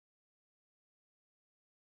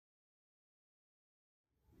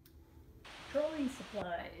Drawing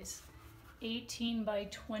supplies. 18 by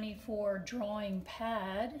 24 drawing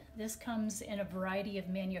pad. This comes in a variety of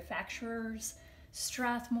manufacturers.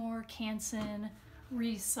 Strathmore, Canson.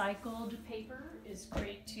 Recycled paper is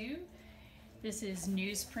great too. This is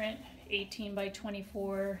newsprint, 18 by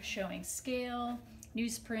 24, showing scale.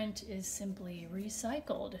 Newsprint is simply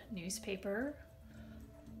recycled newspaper.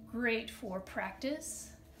 Great for practice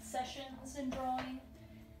sessions in drawing.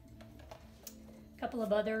 A couple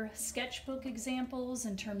of other sketchbook examples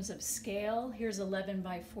in terms of scale. Here's 11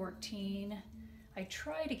 by 14. I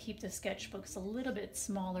try to keep the sketchbooks a little bit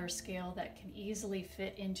smaller scale that can easily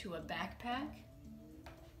fit into a backpack.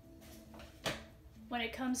 When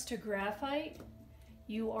it comes to graphite,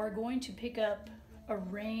 you are going to pick up a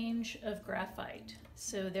range of graphite.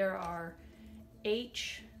 So there are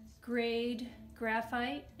H grade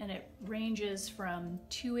graphite, and it ranges from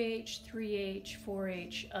 2H, 3H,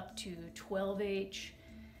 4H up to 12H.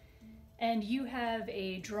 And you have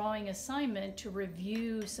a drawing assignment to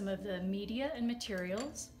review some of the media and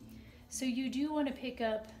materials. So you do want to pick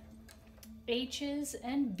up H's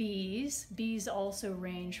and B's. B's also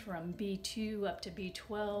range from B2 up to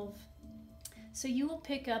B12. So you will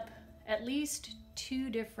pick up at least 2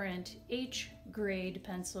 different H grade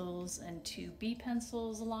pencils and 2 B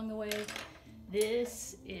pencils along the way.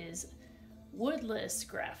 This is woodless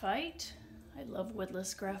graphite. I love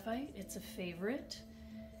woodless graphite, it's a favorite.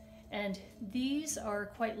 And these are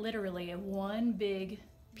quite literally one big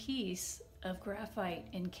piece of graphite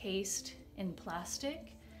encased in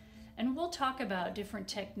plastic. And we'll talk about different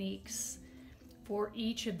techniques for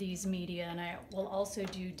each of these media, and I will also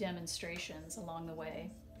do demonstrations along the way.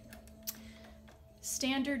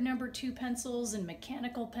 Standard number 2 pencils and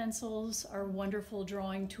mechanical pencils are wonderful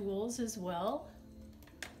drawing tools as well.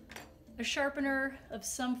 A sharpener of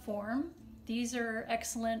some form. These are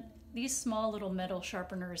excellent. These small little metal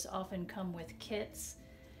sharpeners often come with kits,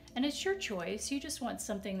 and it's your choice. You just want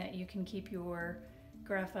something that you can keep your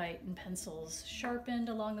graphite and pencils sharpened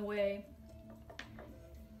along the way.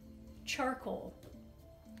 Charcoal.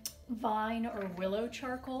 Vine or willow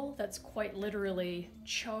charcoal, that's quite literally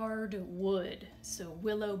charred wood. So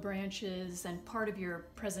willow branches, and part of your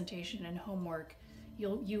presentation and homework,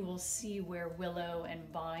 you will see where willow and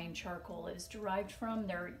vine charcoal is derived from.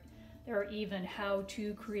 There are even how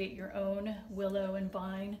to create your own willow and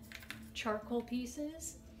vine charcoal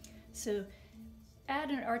pieces. So at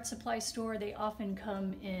an art supply store, they often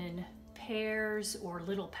come in pairs or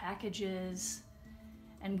little packages.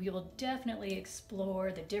 And we will definitely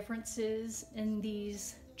explore the differences in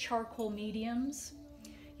these charcoal mediums.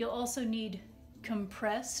 You'll also need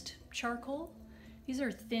compressed charcoal. These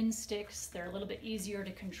are thin sticks, they're a little bit easier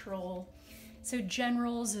to control. So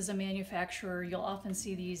Generals is a manufacturer. You'll often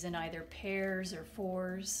see these in either pairs or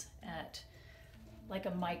fours at like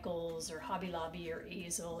a Michael's or Hobby Lobby or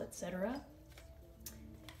Easel, etc.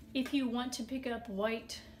 If you want to pick up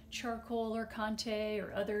white charcoal or Conte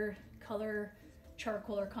or other color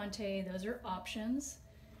charcoal or Conte, those are options.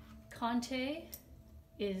 Conte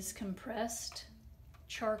is compressed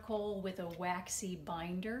charcoal with a waxy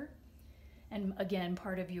binder. And again,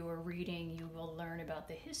 part of your reading, you will learn about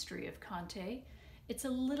the history of Conte. It's a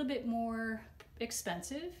little bit more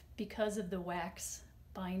expensive because of the wax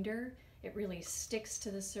binder. It really sticks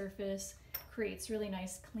to the surface, creates really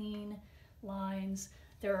nice clean lines.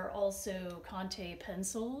 There are also Conte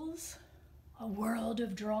pencils, a world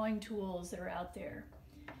of drawing tools that are out there.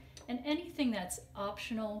 And anything that's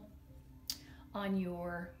optional on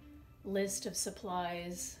your list of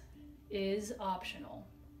supplies is optional.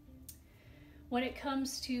 When it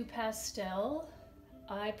comes to pastel,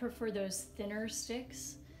 I prefer those thinner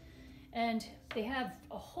sticks, and they have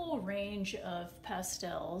a whole range of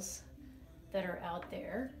pastels that are out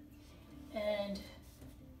there. And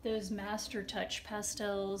those Master Touch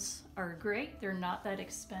pastels are great. They're not that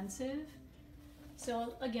expensive.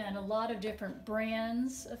 So again, a lot of different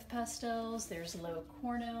brands of pastels. There's Low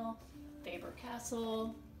Cornell,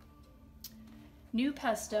 Faber-Castell. New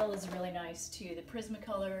Pastel is really nice too. The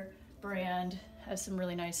Prismacolor brand has some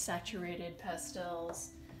really nice saturated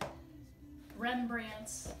pastels.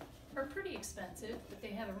 Rembrandts are pretty expensive, but they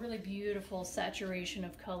have a really beautiful saturation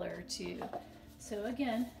of color too. So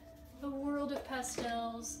again, a world of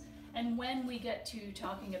pastels. And when we get to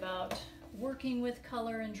talking about working with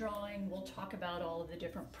color and drawing, we'll talk about all of the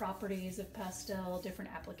different properties of pastel, different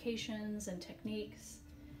applications and techniques.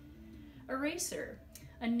 Eraser,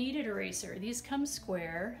 a kneaded eraser. These come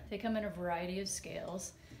square. They come in a variety of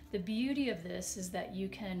scales. The beauty of this is that you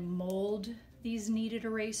can mold these kneaded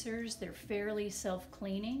erasers. They're fairly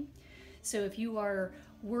self-cleaning. So if you are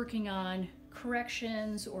working on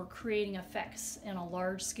corrections or creating effects in a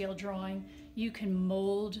large scale drawing. You can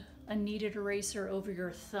mold a kneaded eraser over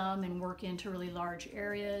your thumb and work into really large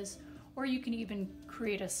areas, or you can even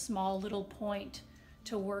create a small little point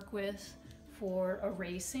to work with for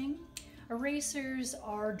erasing. Erasers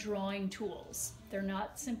are drawing tools. They're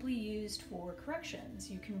not simply used for corrections.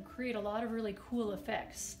 You can create a lot of really cool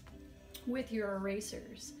effects with your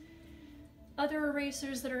erasers. Other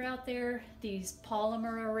erasers that are out there, these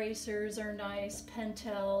polymer erasers are nice,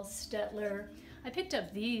 Pentel, Stettler. I picked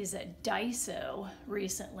up these at Daiso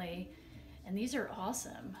recently, and these are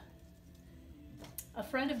awesome. A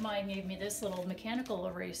friend of mine gave me this little mechanical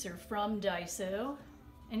eraser from Daiso,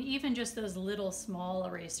 and even just those little small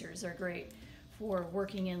erasers are great for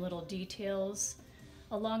working in little details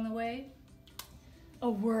along the way. A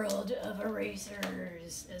world of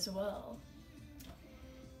erasers as well.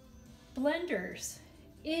 Blenders.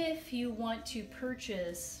 If you want to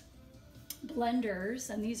purchase blenders,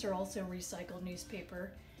 and these are also recycled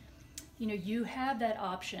newspaper, you have that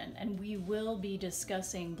option, and we will be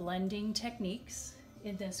discussing blending techniques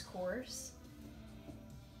in this course.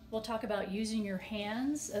 We'll talk about using your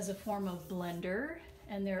hands as a form of blender,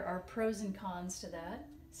 and there are pros and cons to that.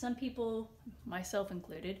 Some people, myself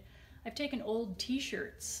included, I've taken old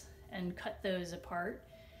t-shirts and cut those apart,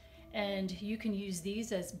 and you can use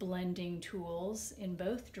these as blending tools in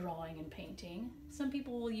both drawing and painting. Some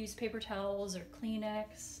people will use paper towels or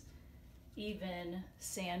Kleenex, even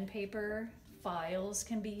sandpaper. Files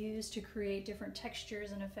can be used to create different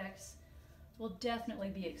textures and effects. We'll definitely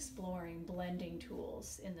be exploring blending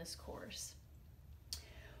tools in this course.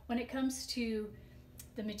 When it comes to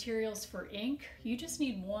the materials for ink, you just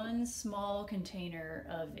need one small container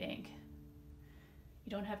of ink.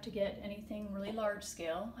 You don't have to get anything really large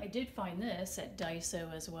scale. I did find this at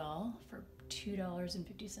Daiso as well for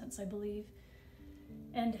 $2.50, I believe.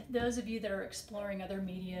 And those of you that are exploring other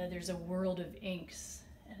media, there's a world of inks,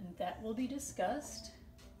 and that will be discussed.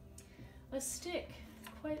 A stick,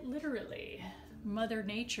 quite literally. Mother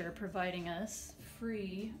Nature providing us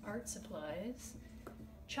free art supplies.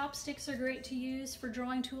 Chopsticks are great to use for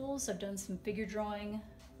drawing tools. I've done some figure drawing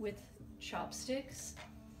with chopsticks.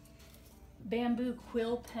 Bamboo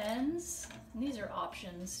quill pens. And these are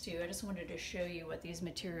options too. I just wanted to show you what these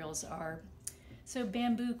materials are. So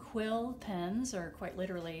bamboo quill pens are quite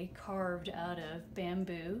literally carved out of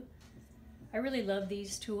bamboo. I really love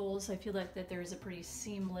these tools. I feel like that there's a pretty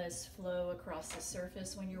seamless flow across the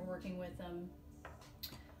surface when you're working with them.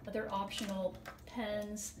 Other optional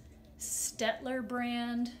pens. Stettler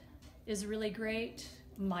brand is really great.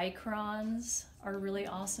 Microns are really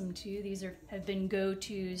awesome too. These have been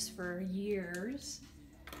go-tos for years.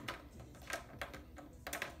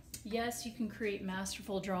 Yes, you can create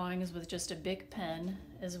masterful drawings with just a big pen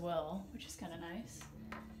as well, which is kind of nice.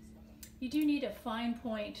 You do need a fine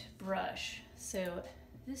point brush. So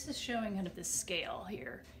this is showing kind of the scale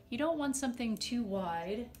here. You don't want something too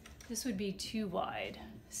wide. This would be too wide.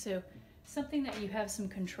 So something that you have some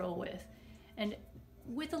control with. And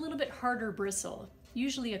with a little bit harder bristle.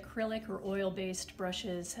 Usually acrylic or oil-based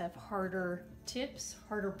brushes have harder tips,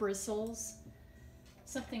 harder bristles.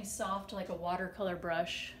 Something soft like a watercolor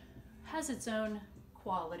brush has its own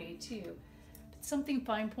quality too. But something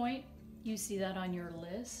fine point, you see that on your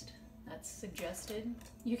list, that's suggested.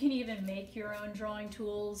 You can even make your own drawing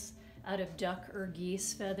tools out of duck or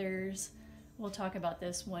geese feathers. We'll talk about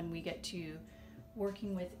this when we get to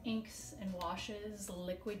working with inks and washes,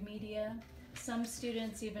 liquid media. Some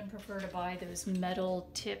students even prefer to buy those metal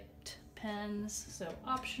tipped pens, so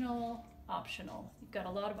optional. You've got a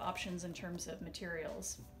lot of options in terms of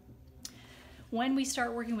materials. When we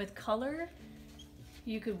start working with color,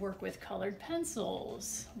 you could work with colored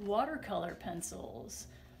pencils, watercolor pencils,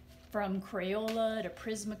 from Crayola to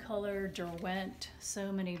Prismacolor, Derwent,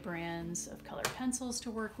 so many brands of colored pencils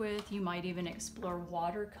to work with. You might even explore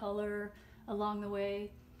watercolor along the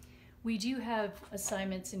way. We do have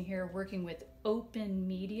assignments in here working with open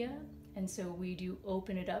media, and so we do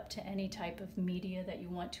open it up to any type of media that you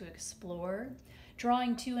want to explore.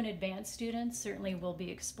 Drawing 2 and advanced students certainly will be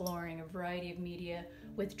exploring a variety of media.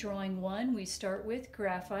 With Drawing 1, we start with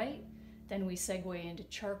graphite, then we segue into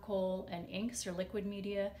charcoal and inks or liquid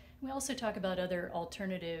media. We also talk about other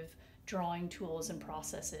alternative drawing tools and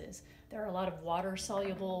processes. There are a lot of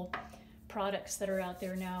water-soluble products that are out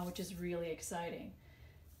there now, which is really exciting.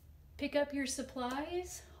 Pick up your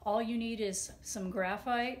supplies. All you need is some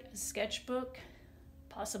graphite, a sketchbook,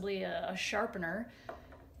 possibly a sharpener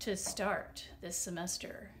to start this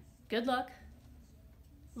semester. Good luck.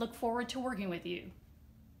 Look forward to working with you.